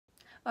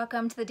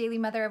Welcome to the Daily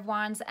Mother of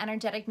Wands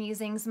Energetic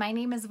Musings. My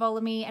name is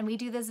Volami, and we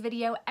do this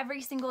video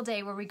every single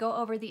day where we go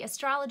over the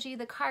astrology,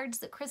 the cards,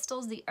 the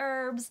crystals, the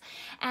herbs,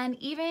 and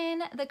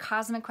even the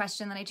cosmic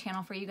question that I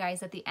channel for you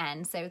guys at the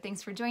end. So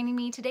thanks for joining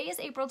me. Today is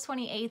April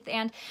 28th,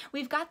 and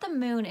we've got the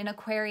moon in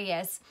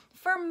Aquarius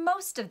for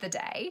most of the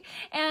day.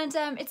 And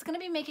it's going to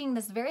be making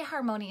this very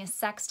harmonious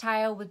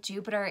sextile with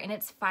Jupiter in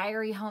its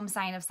fiery home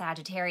sign of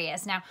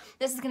Sagittarius. Now,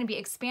 this is going to be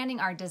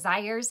expanding our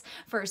desires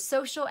for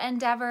social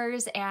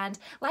endeavors, and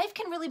life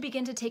can really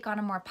begin to take on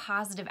a more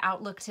positive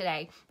outlook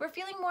today. We're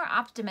feeling more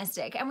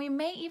optimistic, and we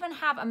may even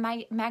have a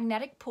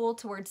magnetic pull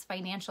towards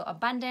financial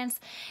abundance,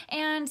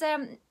 and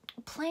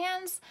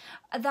plans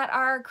that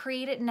are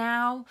created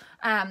now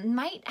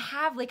might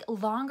have like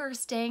longer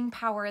staying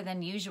power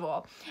than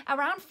usual.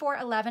 Around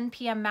 4:11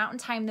 p.m. Mountain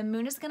Time, the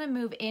moon is going to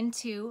move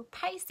into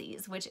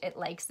Pisces, which it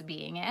likes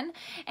being in.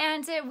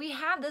 And we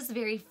have this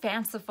very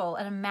fanciful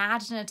and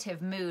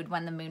imaginative mood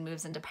when the moon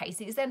moves into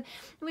Pisces. And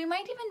we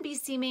might even be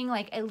seeming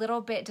like a little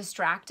bit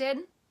distracted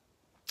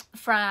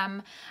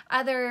from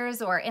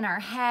others or in our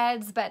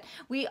heads, but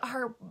we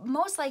are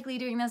most likely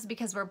doing this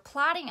because we're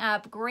plotting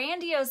up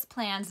grandiose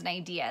plans and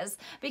ideas,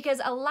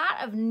 because a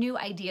lot of new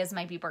ideas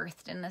might be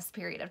birthed in this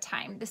period of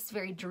time, this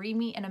very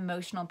dreamy and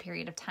emotional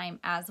period of time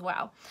as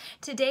well.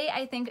 Today,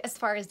 I think as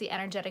far as the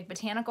energetic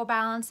botanical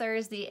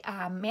balancers, the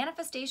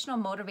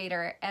manifestational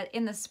motivator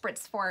in the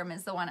spritz form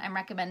is the one I'm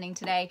recommending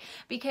today,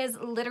 because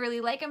literally,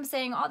 like I'm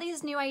saying, all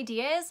these new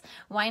ideas,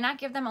 why not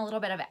give them a little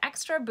bit of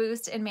extra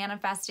boost in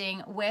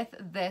manifesting with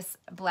this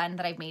blend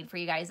that I've made for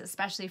you guys,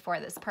 especially for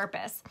this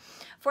purpose.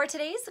 For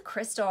today's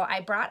crystal, I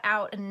brought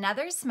out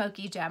another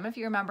smoky gem. If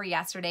you remember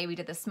yesterday, we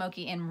did the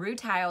smoky in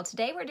rutile.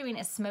 Today we're doing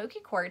a smoky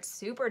quartz,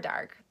 super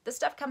dark. This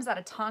stuff comes out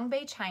of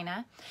Tongbei,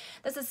 China.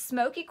 This is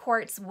smoky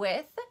quartz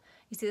with,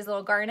 you see these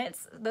little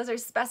garnets? Those are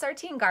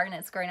spessartine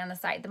garnets growing on the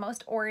side, the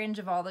most orange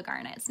of all the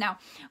garnets. Now,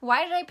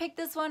 why did I pick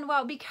this one?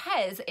 Well,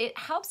 because it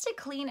helps to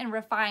clean and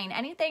refine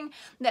anything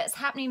that's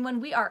happening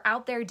when we are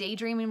out there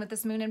daydreaming with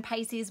this moon in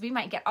Pisces. We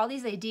might get all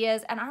these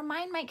ideas and our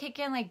mind might kick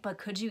in like, but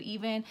could you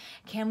even?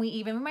 Can we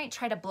even? We might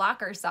try to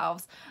block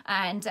ourselves.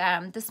 And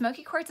the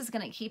smoky quartz is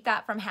going to keep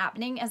that from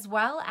happening, as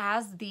well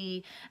as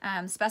the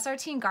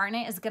spessartine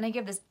garnet is going to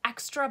give this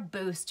extra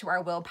boost to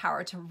our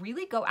willpower to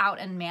really go out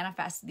and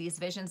manifest these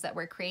visions that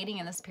we're creating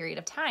in this period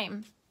of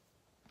time.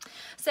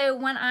 So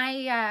when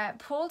I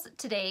pulled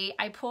today,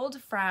 I pulled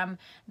from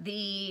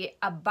the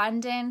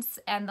Abundance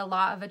and the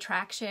Law of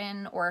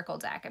Attraction Oracle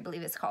deck, I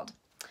believe it's called.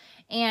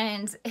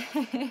 And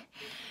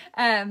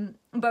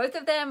both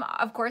of them,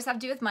 of course, have to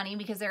do with money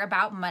because they're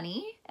about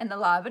money and the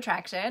law of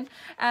attraction.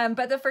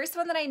 But the first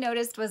one that I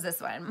noticed was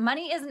this one.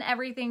 Money isn't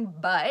everything,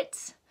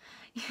 but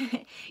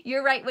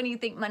you're right when you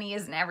think money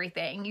isn't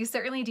everything. You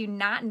certainly do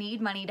not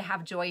need money to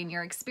have joy in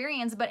your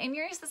experience, but in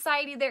your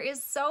society, there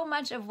is so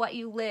much of what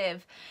you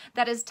live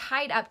that is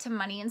tied up to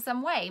money in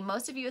some way.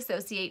 Most of you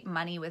associate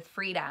money with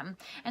freedom.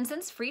 And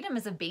since freedom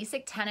is a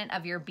basic tenet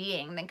of your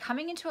being, then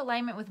coming into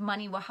alignment with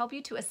money will help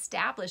you to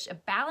establish a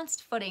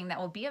balanced footing that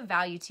will be of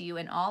value to you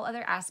in all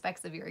other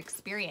aspects of your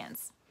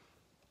experience.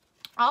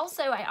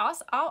 Also, I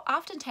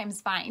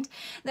oftentimes find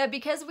that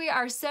because we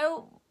are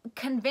so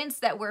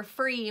convinced that we're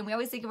free, and we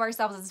always think of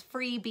ourselves as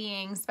free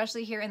beings,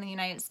 especially here in the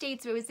United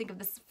States, we always think of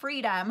this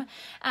freedom,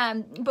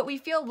 but we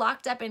feel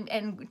locked up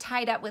and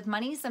tied up with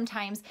money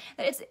sometimes,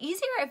 that it's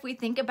easier if we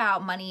think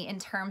about money in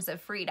terms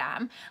of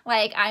freedom.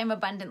 Like, I'm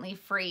abundantly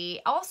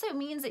free also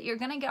means that you're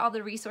going to get all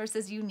the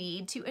resources you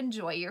need to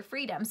enjoy your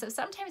freedom. So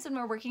sometimes when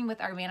we're working with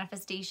our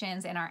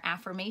manifestations and our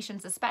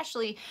affirmations,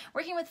 especially,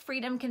 working with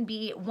freedom can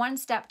be one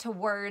step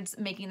towards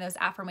making those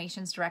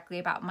affirmations directly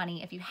about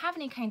money if you have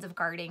any kinds of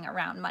guarding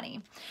around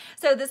money.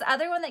 So this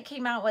other one that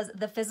came out was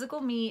the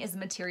physical me is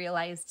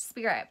materialized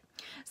spirit.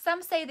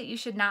 Some say that you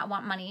should not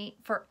want money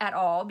at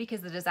all because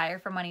the desire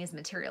for money is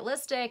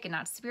materialistic and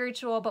not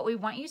spiritual, but we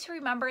want you to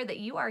remember that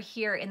you are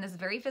here in this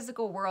very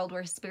physical world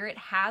where spirit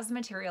has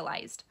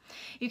materialized.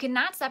 You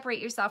cannot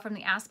separate yourself from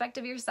the aspect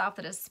of yourself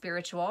that is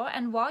spiritual,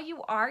 and while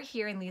you are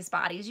here in these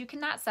bodies, you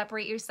cannot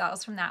separate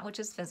yourselves from that which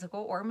is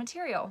physical or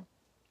material.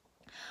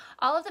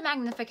 All of the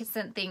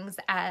magnificent things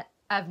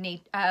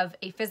of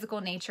a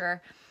physical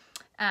nature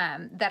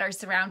that are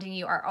surrounding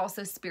you are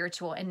also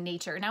spiritual in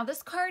nature. Now,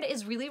 this card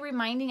is really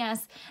reminding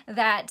us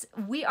that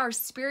we are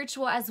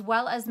spiritual as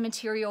well as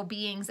material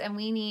beings, and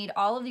we need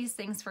all of these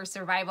things for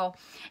survival.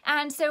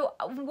 And so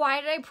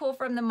why did I pull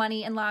from the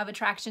Money and Law of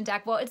Attraction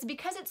deck? Well, it's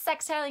because it's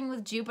sextiling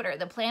with Jupiter,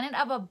 the planet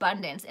of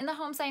abundance, in the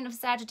home sign of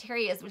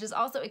Sagittarius, which is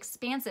also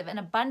expansive and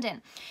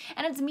abundant.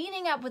 And it's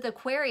meeting up with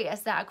Aquarius,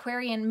 that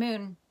Aquarian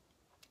moon.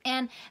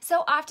 And so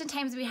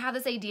oftentimes we have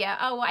this idea,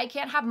 oh, well, I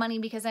can't have money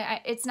because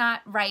it's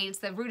not right. It's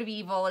the root of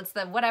evil. It's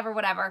the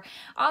whatever,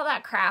 all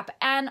that crap.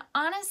 And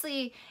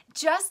honestly,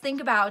 just think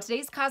about,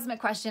 today's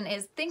cosmic question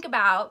is, think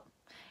about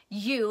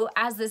you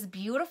as this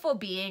beautiful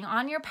being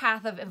on your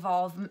path of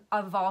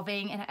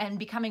evolving and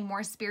becoming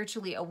more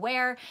spiritually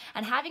aware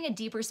and having a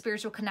deeper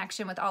spiritual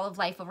connection with all of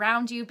life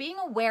around you, being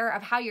aware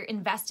of how you're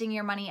investing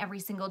your money every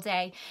single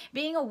day,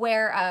 being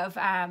aware of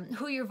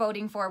who you're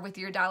voting for with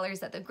your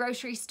dollars at the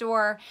grocery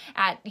store,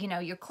 at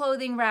your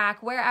clothing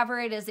rack, wherever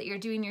it is that you're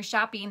doing your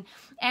shopping.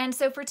 And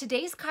so for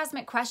today's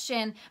cosmic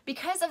question,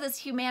 because of this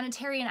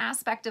humanitarian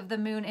aspect of the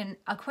moon in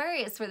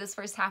Aquarius for this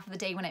first half of the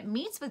day when it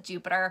meets with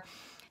Jupiter,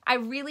 I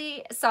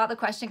really saw the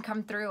question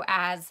come through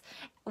as,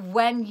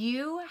 when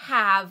you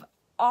have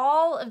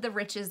all of the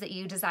riches that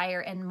you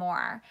desire and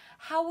more,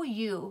 how will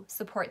you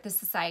support the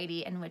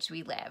society in which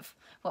we live?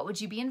 What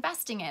would you be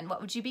investing in? What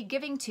would you be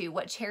giving to?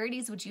 What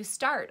charities would you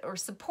start or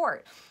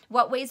support?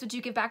 What ways would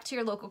you give back to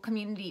your local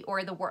community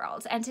or the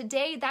world? And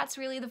today, that's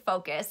really the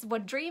focus.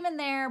 What dream in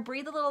there,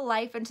 breathe a little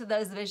life into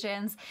those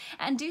visions,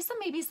 and do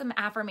maybe some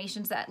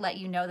affirmations that let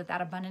you know that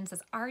that abundance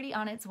is already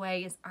on its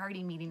way, is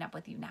already meeting up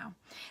with you now.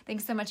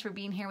 Thanks so much for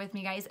being here with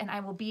me, guys. And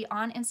I will be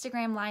on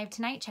Instagram Live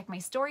tonight. Check my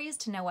stories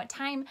to know what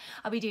time.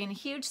 I'll be doing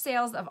huge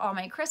sales of all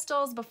my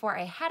crystals before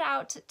I head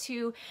out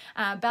to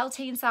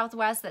Beltane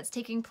Southwest. That's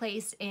taking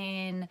place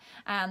in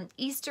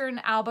Eastern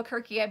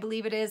Albuquerque, I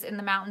believe it is, in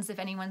the mountains. If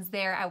anyone's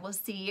there, I will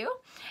see you.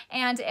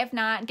 And if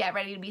not, get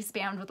ready to be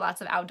spammed with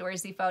lots of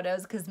outdoorsy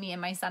photos, because me and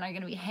my son are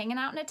going to be hanging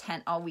out in a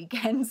tent all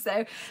weekend.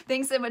 So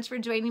thanks so much for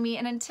joining me.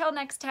 And until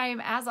next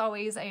time, as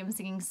always, I am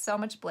sending so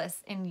much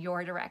bliss in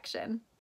your direction.